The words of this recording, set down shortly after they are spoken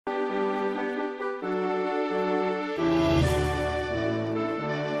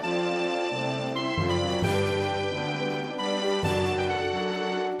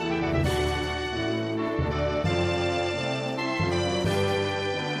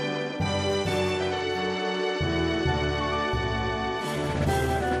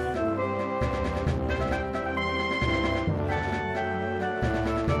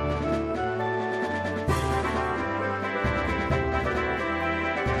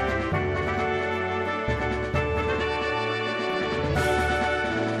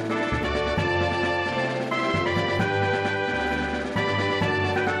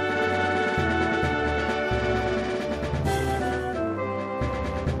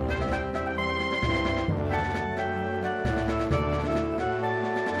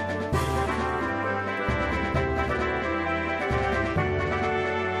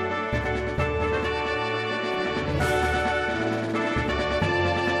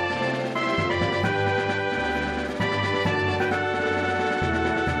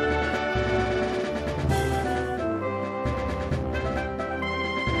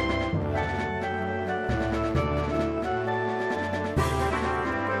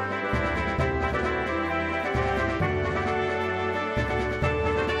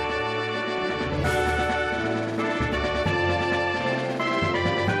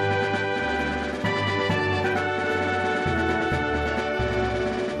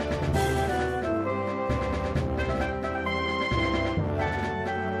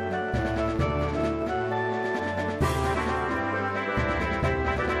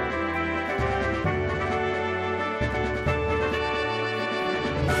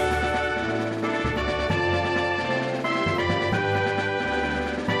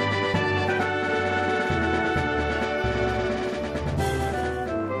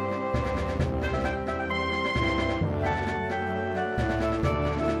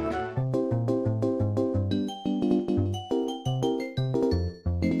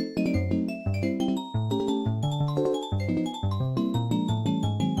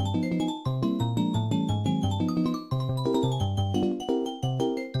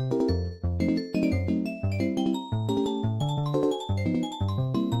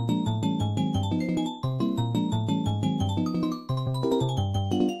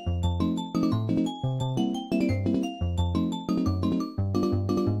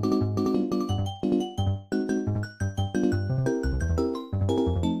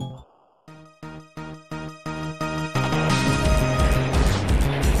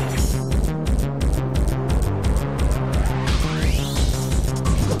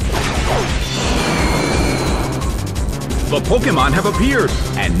The Pokémon have appeared,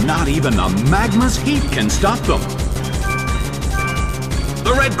 and not even the magma's heat can stop them.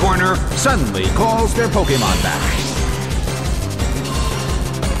 The red corner suddenly calls their Pokémon back.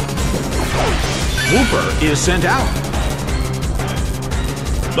 Wooper is sent out.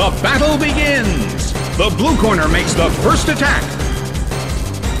 The battle begins! The blue corner makes the first attack.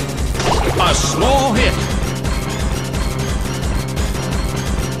 A small hit.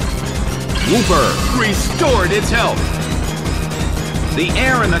 Wooper restored its health. The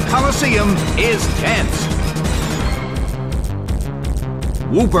air in the Colosseum is tense.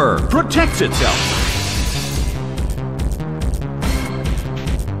 Wooper protects itself.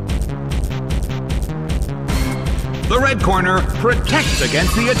 The red corner protects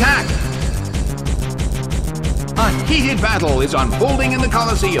against the attack. A heated battle is unfolding in the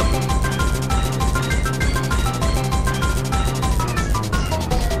Colosseum.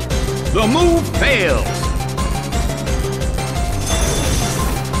 The move fails.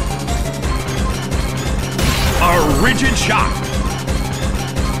 A rigid shock.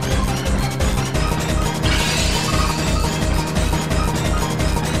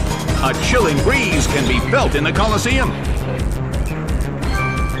 A chilling breeze can be felt in the Colosseum.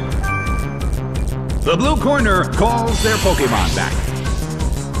 The blue corner calls their Pokémon back.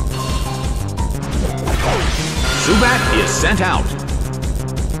 Zubat is sent out.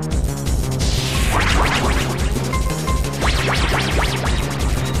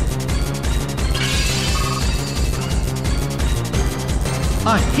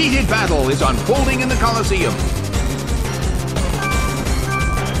 A heated battle is unfolding in the Colosseum.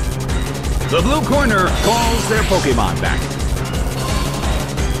 The blue corner calls their Pokémon back.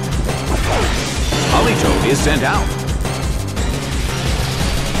 Politoed is sent out.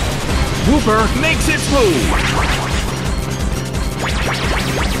 Wooper makes its move.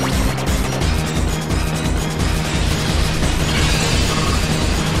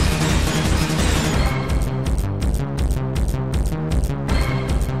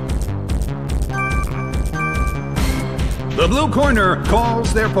 The blue corner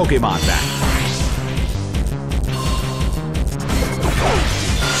calls their Pokémon back.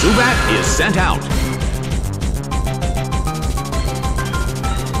 Zubat is sent out.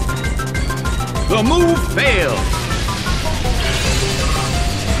 The move fails.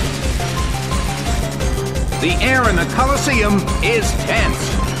 The air in the Colosseum is tense.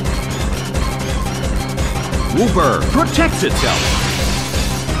 Wooper protects itself.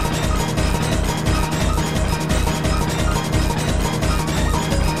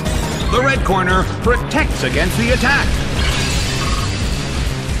 The red corner protects against the attack.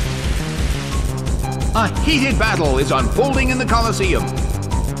 A heated battle is unfolding in the Colosseum.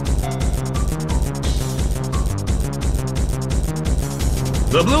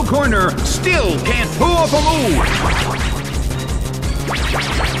 The blue corner still can't pull off a move.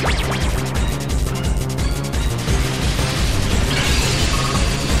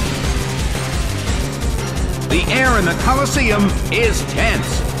 The air in the Colosseum is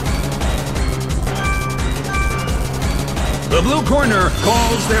tense. The blue corner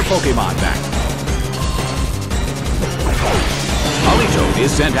calls their Pokémon back. Politoed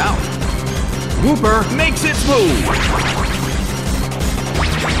is sent out. Wooper makes its move.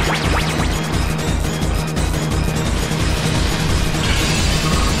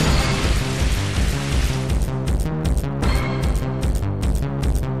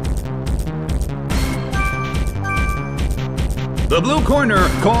 The blue corner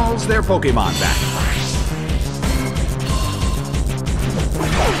calls their Pokémon back.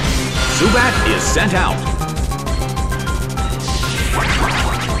 Zubat is sent out.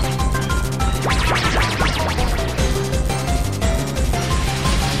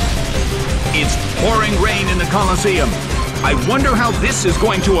 It's pouring rain in the Colosseum. I wonder how this is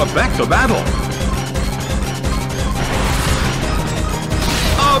going to affect the battle.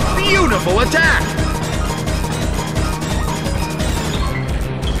 A beautiful attack!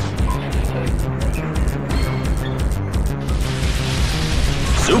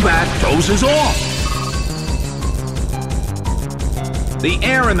 Zubat dozes off. The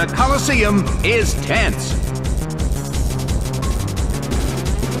air in the Colosseum is tense.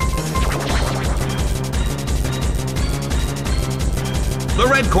 The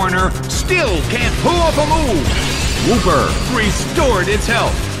red corner still can't pull off a move. Wooper restored its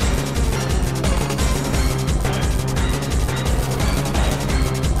health.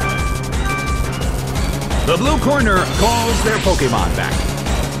 The blue corner calls their Pokémon back.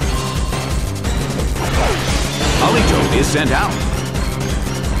 Politoed is sent out.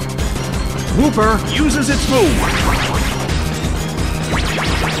 Wooper uses its move.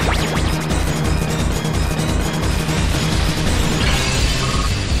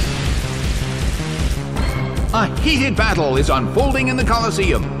 heated battle is unfolding in the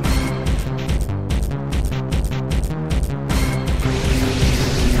Colosseum.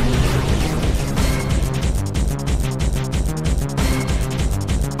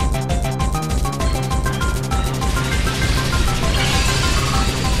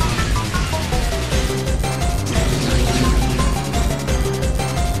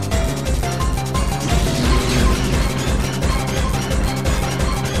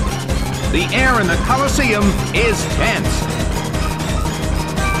 The air in the Colosseum is tense.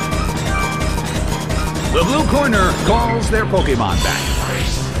 The blue corner calls their Pokémon back.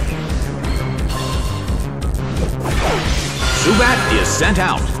 Zubat is sent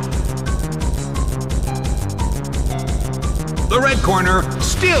out. The red corner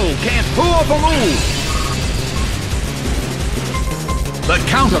still can't pull off a move. The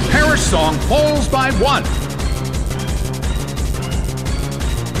Count of Perish song falls by 1.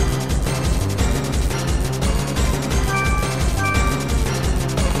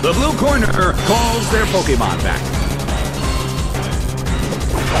 The blue corner calls their Pokémon back.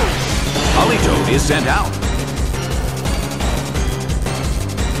 Politoed is sent out.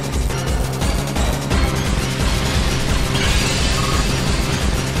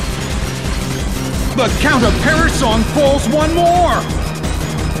 The Count of Perish song falls 1 more.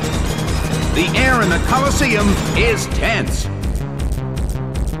 The air in the Colosseum is tense.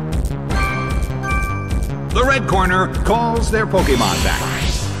 The red corner calls their Pokémon back.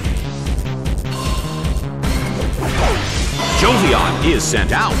 Jolteon is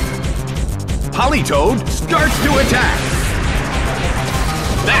sent out. Politoed starts to attack.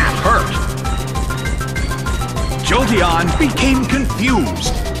 That hurt. Jolteon became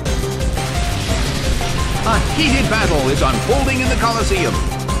confused. A heated battle is unfolding in the Colosseum.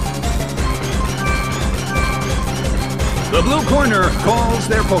 The blue corner calls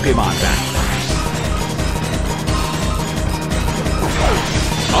their Pokémon back.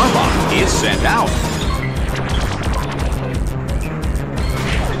 Arbok is sent out.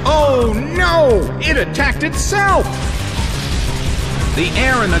 Oh no! It attacked itself! The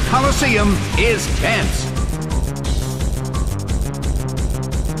air in the Colosseum is tense.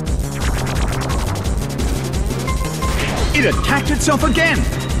 It attacked itself again!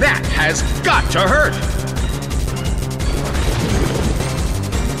 That has got to hurt!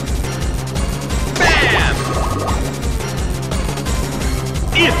 Bam!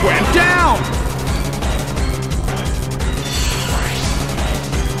 It went down!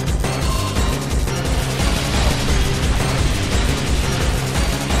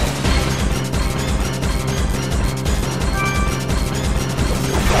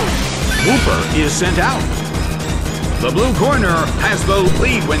 Wooper is sent out. The blue corner has the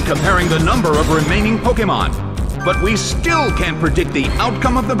lead when comparing the number of remaining Pokémon, but we still can't predict the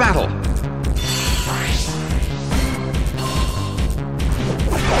outcome of the battle.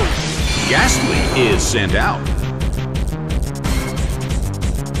 Gastly is sent out.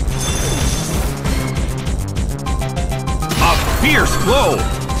 A fierce blow!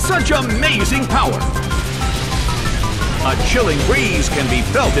 Such amazing power! A chilling breeze can be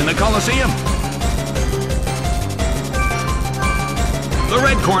felt in the Colosseum. The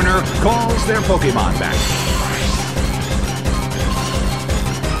red corner calls their Pokémon back.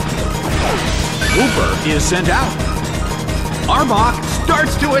 Wooper is sent out. Arbok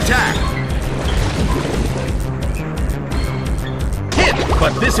starts to attack. Hit,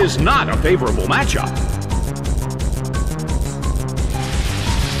 but this is not a favorable matchup.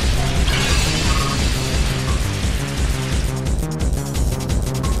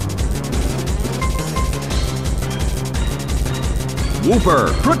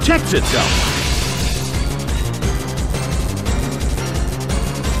 Wooper protects itself.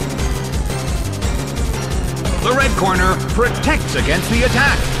 The red corner protects against the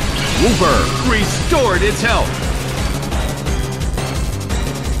attack. Wooper restored its health.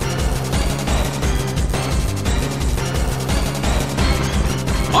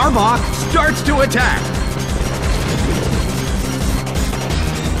 Arbok starts to attack.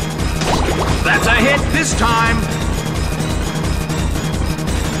 That's a hit this time.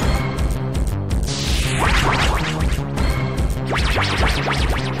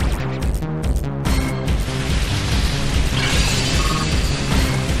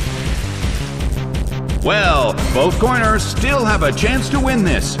 Well, both corners still have a chance to win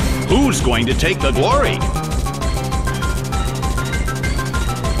this. Who's going to take the glory?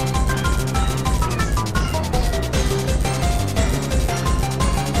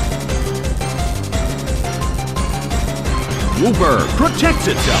 Wooper protects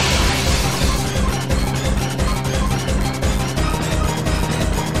itself.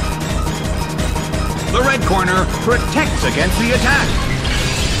 The red corner protects against the attack.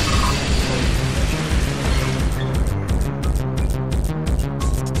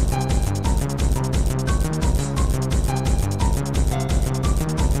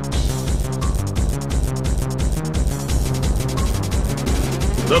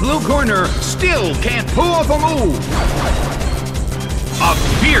 The blue corner still can't pull off a move. A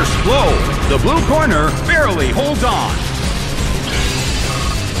fierce blow. The blue corner barely holds on.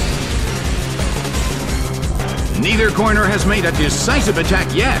 Neither corner has made a decisive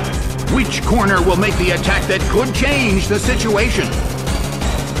attack yet. Which corner will make the attack that could change the situation?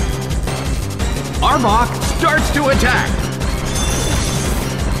 Arbok starts to attack.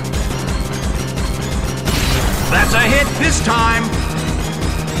 That's a hit this time.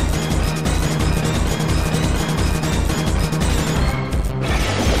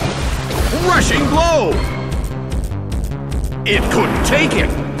 Rushing blow! It couldn't take it!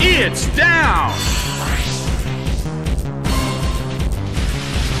 It's down!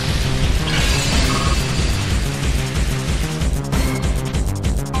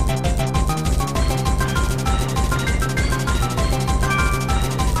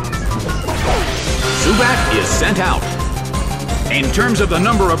 Zubat is sent out. In terms of the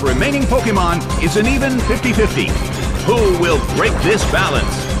number of remaining Pokémon, it's an even 50-50. Who will break this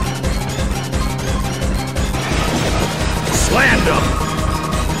balance? Slammed him!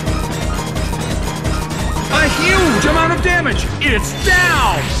 A huge amount of damage! It's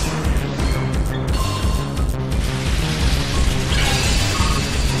down!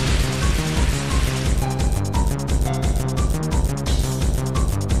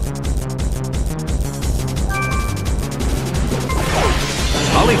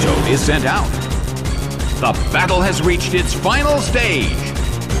 Politoed is sent out. The battle has reached its final stage.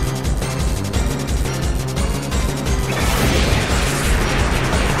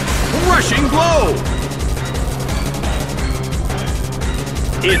 Rushing blow!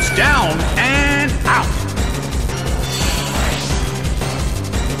 It's down and out!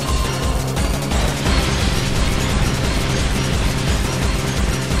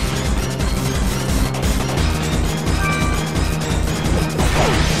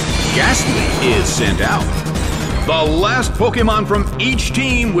 Gastly is sent out. The last Pokémon from each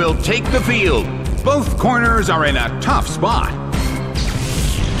team will take the field. Both corners are in a tough spot.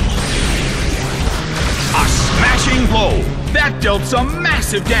 A smashing blow! That dealt some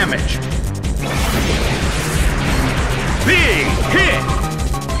massive damage! Big hit!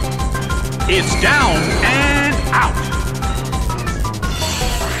 It's down and out!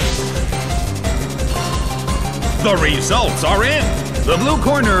 The results are in! The blue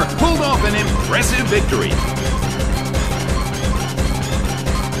corner pulled off an impressive victory.